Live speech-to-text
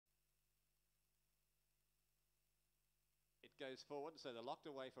goes forward, so they're locked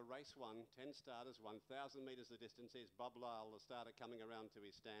away for race 1. 10 starters, 1,000 metres the distance. Here's Bob Lyle, the starter, coming around to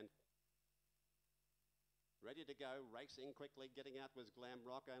his stand. Ready to go, racing quickly, getting out was Glam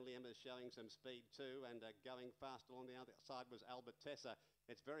Rock. Only Emma's showing some speed too, and going fast along the other side was Albertessa.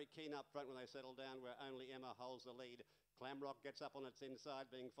 It's very keen up front when they settle down, where Only Emma holds the lead. Glam Rock gets up on its inside,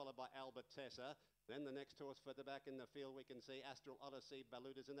 being followed by Albertessa. Then the next horse further back in the field, we can see Astral Odyssey.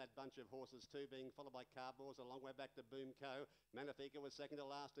 Baluta's in that bunch of horses too, being followed by Carbors. A long way back to Boom Co. Magnifica was second to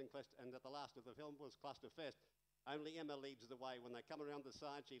last, and at the last of the film was Clusterfest. Only Emma leads the way. When they come around the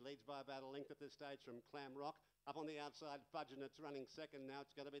side, she leads by about a length at this stage from Clam Rock. Up on the outside, Fudge, and it's running second now.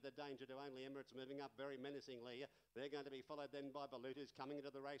 It's going to be the danger to Only Emma. It's moving up very menacingly. They're going to be followed then by Baluta's coming into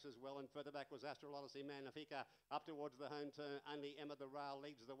the race as well. And further back was Astral Odyssey, Magnifica. Up towards the home turn, Only Emma, the rail,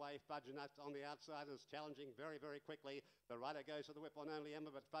 leads the way. Fudge and Nuts on the outside is challenging very, very quickly. The rider goes to the whip on Only Emma,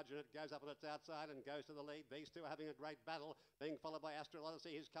 but Fudge and it goes up on its outside and goes to the lead. These two are having a great battle, being followed by Astral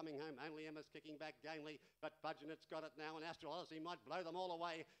Odyssey, who's coming home. Only Emma's kicking back gamely, but Fudge and it's got it now, and Astral Odyssey might blow them all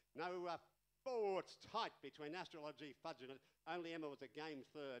away. Oh, it's tight between Astrology, Fudge and it. Only Emma was a game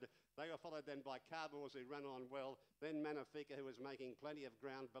third. They were followed then by Carbors, who ran on well. Then Magnifica, who was making plenty of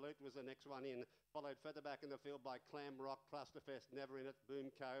ground. Balut was the next one in. Followed further back in the field by Clam Rock, Clusterfest, Never In It, Boom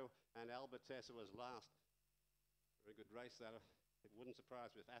Co. and Albertessa was last. Very good race, though. It wouldn't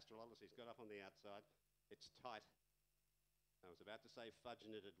surprise me if Astral Odyssey's got up on the outside. It's tight. I was about to say Fudge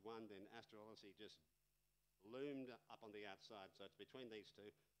and it had won, then Astral Odyssey just loomed up on the outside. So it's between these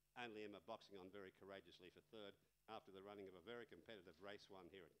two. Only Emma boxing on very courageously for third after the running of a very competitive race 1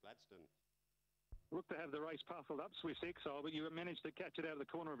 here at Gladstone. Look to have the race puffled up, Swiss Exile, but you managed to catch it out of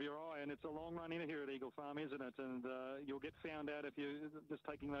the corner of your eye, and it's a long run in here at Eagle Farm, isn't it? And you'll get found out if you're just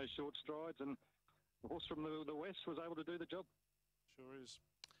taking those short strides, and the horse from the west was able to do the job. Sure is.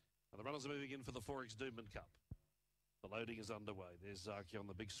 Now the runners are moving in for the Forex Doomben Cup. The loading is underway. There's Zaki on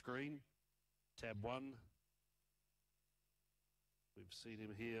the big screen. Tab 1. We've seen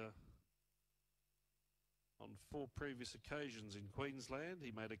him here on 4 previous occasions in Queensland.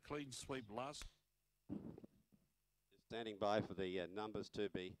 He made a clean sweep last. Standing by for the numbers to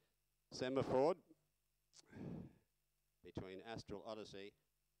be semaphore between Astral Odyssey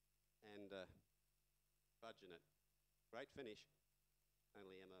and Fudge in it. Great finish.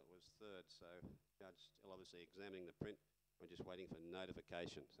 Only Emma was third, so Judge still obviously examining the print. We're just waiting for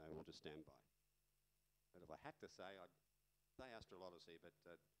notification, so we'll just stand by. But if I had to say, I'd say Astral Odyssey, but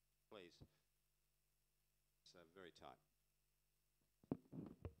please, it's very tight.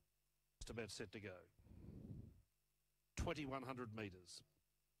 Just about set to go. 2,100 metres.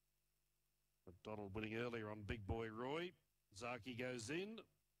 McDonald winning earlier on Big Boy Roy. Zaki goes in.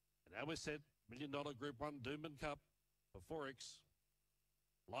 And now we're set. $1 million Group 1 Doomben Cup for Forex.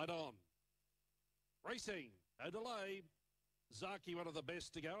 Light on. Racing. No delay. Zaki, one of the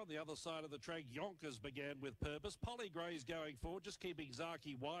best to go on the other side of the track. Yonkers began with purpose. Polly Gray's going forward, just keeping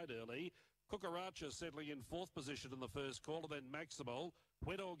Zaki wide early. Cucaracha settling in 4th position in the first call, and then Maximal.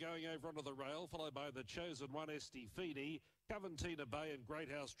 Weddell going over onto the rail, followed by the chosen one, Estifidi. Coventina Bay and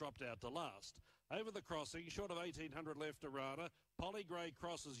Great House dropped out to last. Over the crossing, short of 1,800 left, Arana. Polly Gray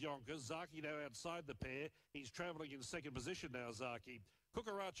crosses Yonkers. Zaki now outside the pair. He's travelling in 2nd position now, Zaki.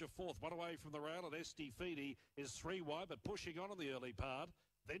 Cucaracha 4th, 1 away from the rail, and Estifidi is 3 wide, but pushing on in the early part.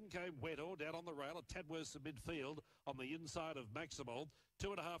 Then came Weddell down on the rail, a tad worse in midfield on the inside of Maximal.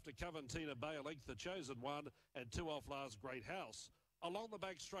 2.5 to Coventina Bay, a length the chosen one, and 2 off last Great House. Along the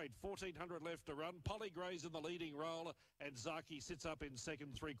back straight, 1,400 left to run. Polly Gray's in the leading role, and Zaki sits up in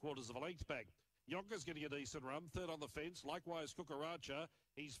second, 3/4 of a length back. Yonkers getting a decent run, 3rd on the fence. Likewise, Cucaracha.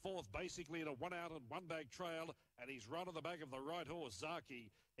 He's 4th, basically in a 1 out and 1 back trail, and he's run on the back of the right horse,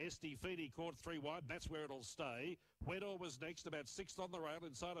 Zaki. Estifidi caught 3 wide, that's where it'll stay. Weddell was next, about 6th on the rail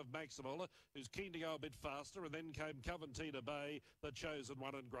inside of Maximal, who's keen to go a bit faster, and then came Coventina Bay, the chosen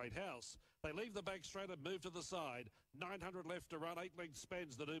one, and Great House. They leave the back straight and move to the side. 900 left to run, 8 lengths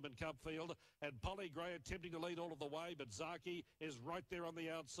spans the Doomben Cup field, and Polly Gray attempting to lead all of the way, but Zaki is right there on the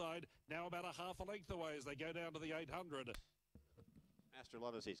outside, now about a half a length away as they go down to the 800. Astral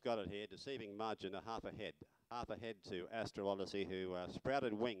Odyssey's got it here, deceiving margin, a half ahead to Astral Odyssey, who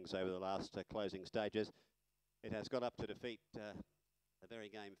sprouted wings over the last closing stages. It has got up to defeat the very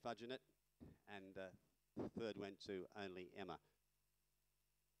game Fudge in it, and third went to Only Emma.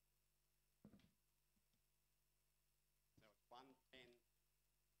 So it's 110,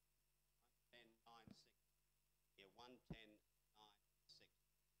 110.96. Yeah, 110.96.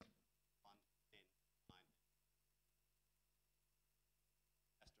 110.96.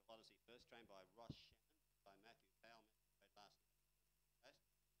 Astral Odyssey, first trained by Roche